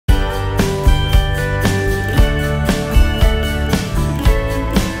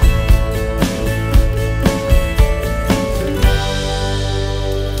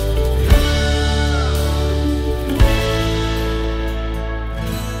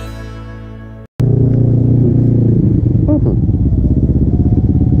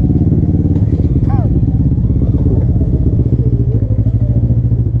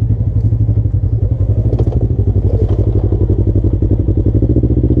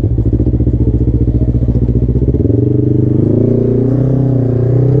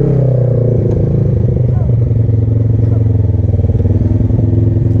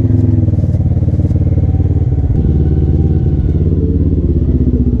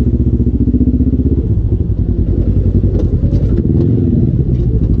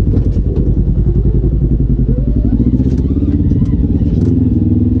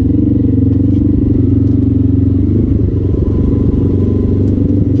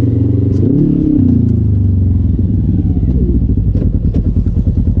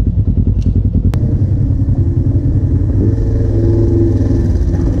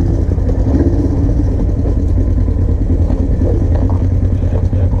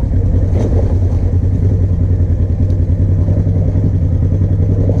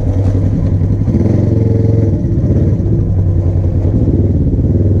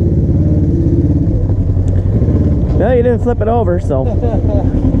you didn't flip it over, so.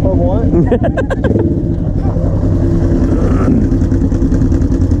 For one.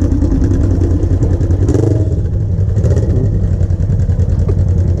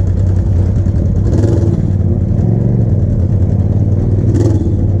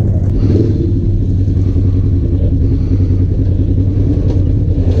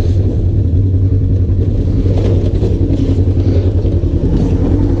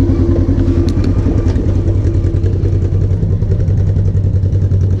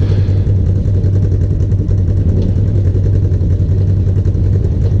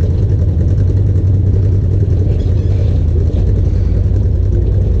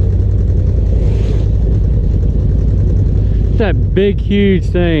 That big huge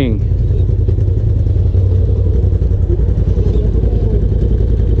thing.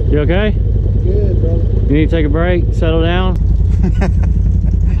 You okay? Good, bro. You need to take a break, settle down?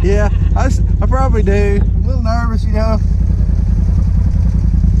 Yeah, I probably do. I'm a little nervous, you know.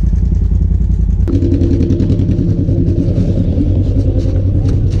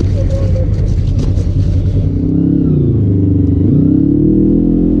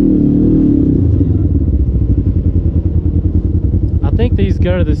 I think these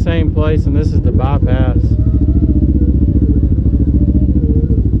go to the same place, and this is the bypass.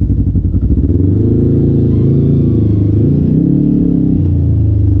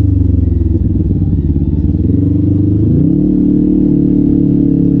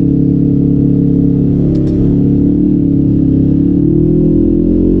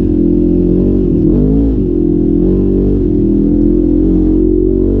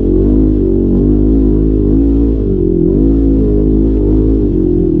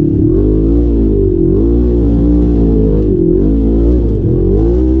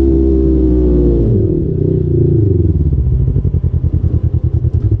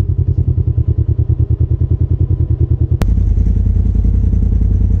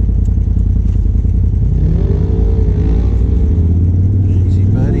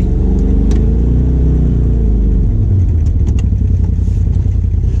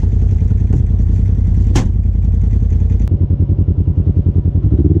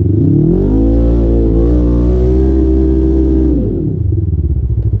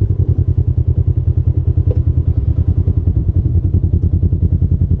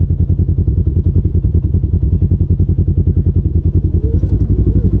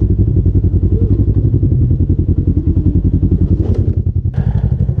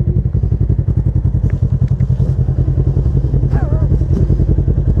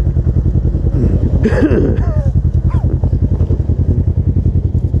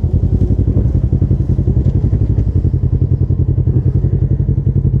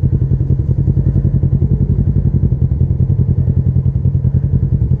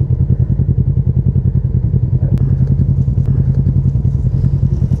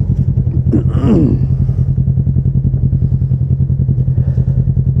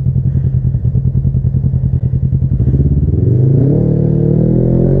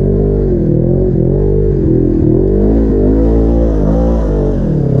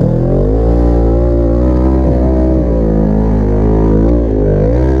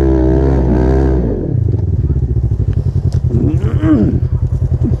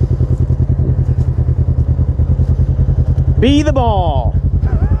 Be the ball. Hey,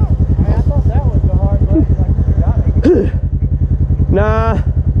 I thought that was the hard button, like you got it. Nah,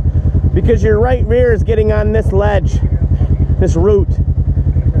 because your right rear is getting on this ledge, this root.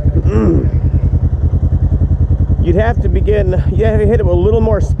 You'd have to begin, you have to hit it with a little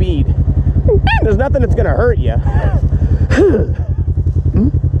more speed. There's nothing that's gonna hurt you.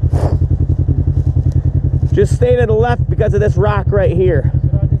 Just stay to the left because of this rock right here.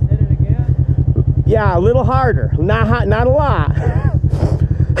 Should I just hit it again? Yeah, a little harder, not a lot.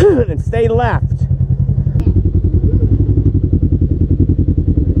 And stay left.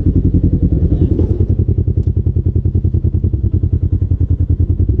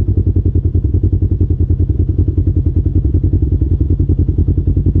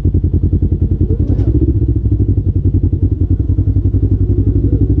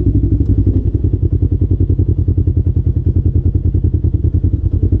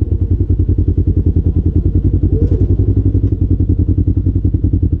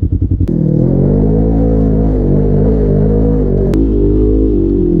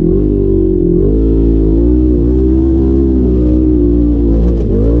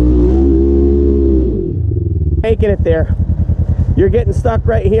 Making it there. You're getting stuck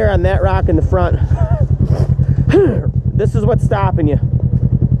right here on that rock in the front. This is what's stopping you.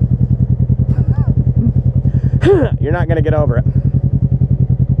 You're not going to get over it.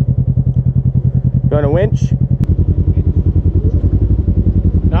 You want a winch?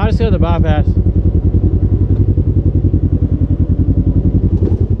 go to the bypass.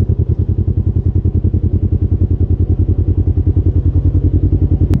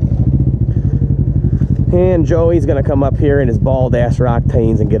 And Joey's gonna come up here in his bald ass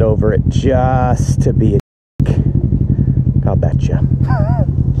Roctanes and get over it just to be a dick. I'll betcha.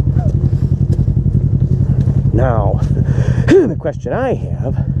 Now, the question I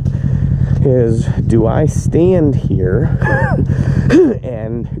have is, do I stand here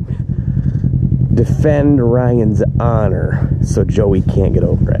and defend Ryan's honor so Joey can't get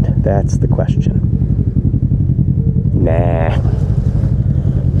over it? That's the question. Nah.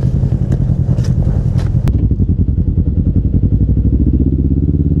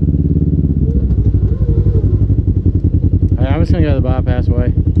 I'm just gonna go the bypass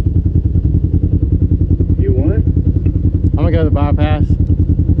way. You what? I'm gonna go the bypass.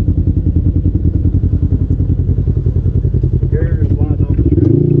 You're just sliding on the street.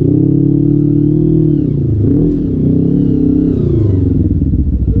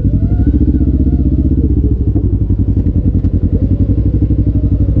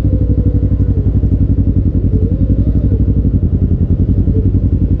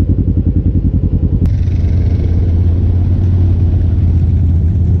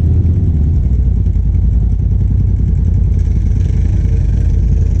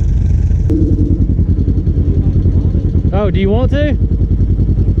 Oh, do you want to?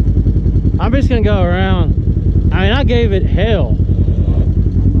 I'm just gonna go around. I mean, I gave it hell.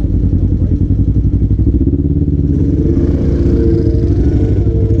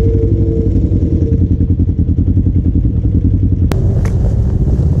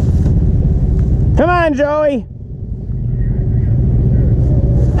 Come on, Joey.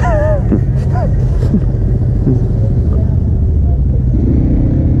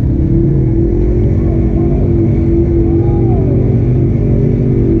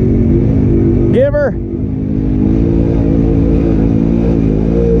 Give her.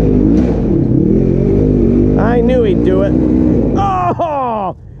 I knew he'd do it.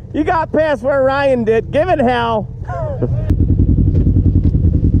 Oh, you got past where Ryan did. Give it hell.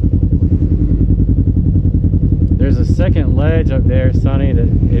 There's a second ledge up there, Sonny, that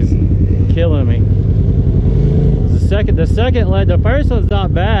is killing me. The second ledge, the first one's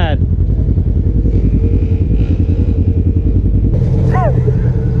not bad.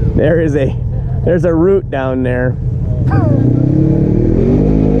 There's a root down there.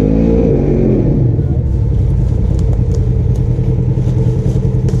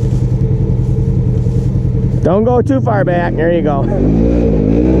 Don't go too far back. There you go. Can't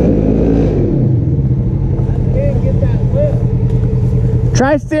get that lift.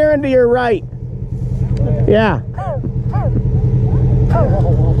 Try steering to your right. Yeah.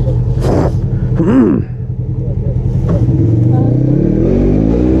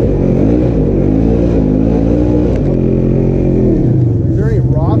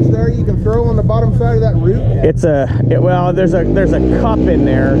 Throw on the bottom side of that root? Well, there's a cup in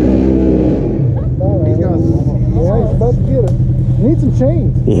there. He's about to get it. Need some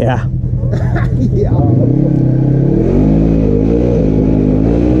chains. Yeah. Yeah.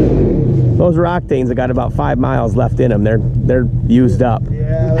 Those Roctanes have got about 5 miles left in them. They're used up.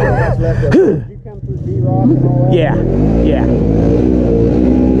 Yeah, that's left up. Did you come through D-Rock and all that? Yeah. Yeah.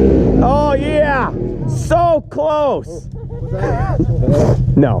 Oh yeah. So close.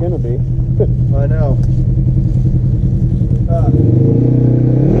 No. It's gonna be. I know.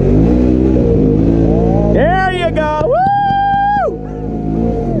 There you go. Woo!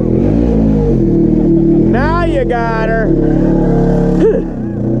 Now you got her.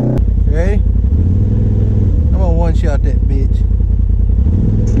 Ready? I'm gonna one-shot that bitch.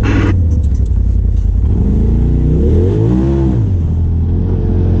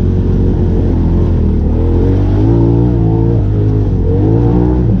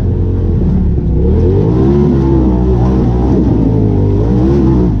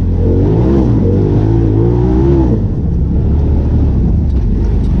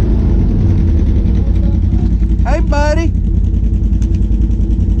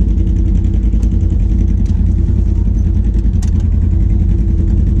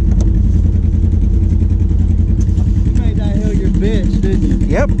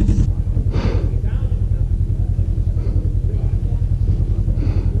 Yep.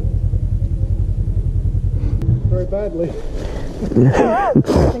 Very badly. I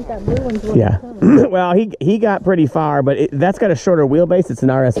think that blue one's what Yeah. Well, he got pretty far, but that's got a shorter wheelbase. It's an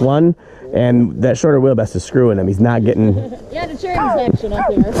RS1, and that shorter wheelbase is screwing him. He's not getting. Yeah, the cherry section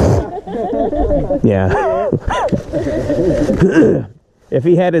up here. Yeah. If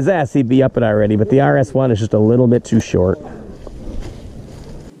he had his S, he'd be up it already, but the RS1 is just a little bit too short.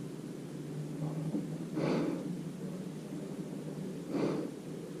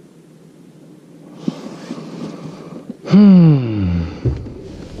 I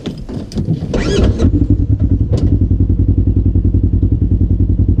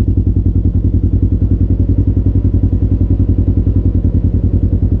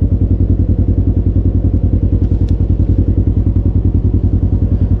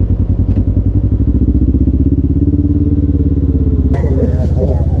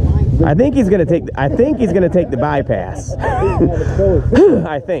think he's gonna take the bypass.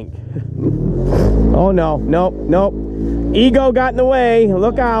 I think. Oh no, nope, nope. Ego got in the way.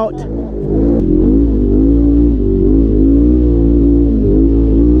 Look out.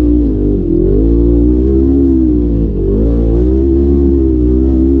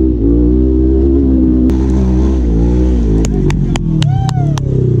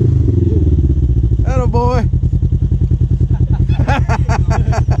 Attaboy.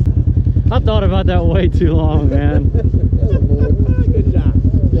 I thought about that way too long, man. Good job.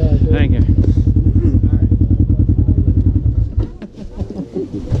 Thank you.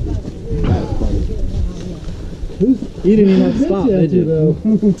 You didn't even have to stop, did you?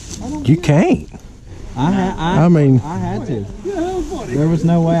 You can't. I had to. There was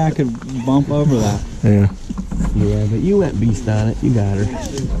no way I could bump over that. Yeah. Yeah, but you went beast on it. You got her.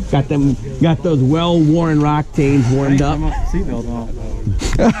 Got those well-worn Rocktanes warmed up. Seatbelt on.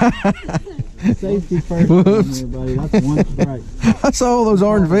 Safety first, here, buddy. That's one strike. I saw all those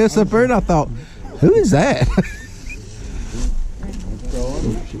orange vests up there and I thought, who is that?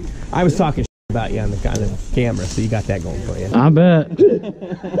 I was talking about you on the camera, so you got that going for you. I bet.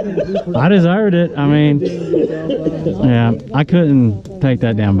 I deserved it. I mean, yeah, I couldn't take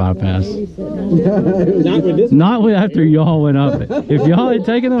that damn bypass. Not with after y'all went up it. If y'all had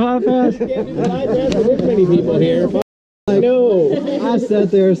taken the bypass, No. I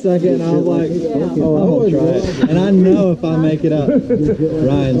sat there a second and I was like, oh, I'm gonna try it. And I know if I make it up,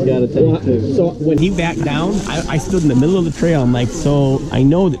 Ryan's got to take it too. So when he backed down, I stood in the middle of the trail. I'm like, so I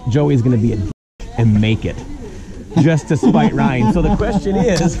know that Joey's going to be a and make it just to spite Ryan. So the question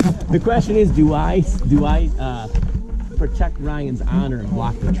is, do I protect Ryan's honor and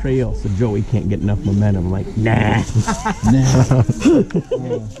block the trail so Joey can't get enough momentum? I'm like, nah.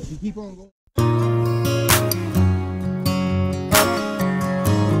 You keep on going.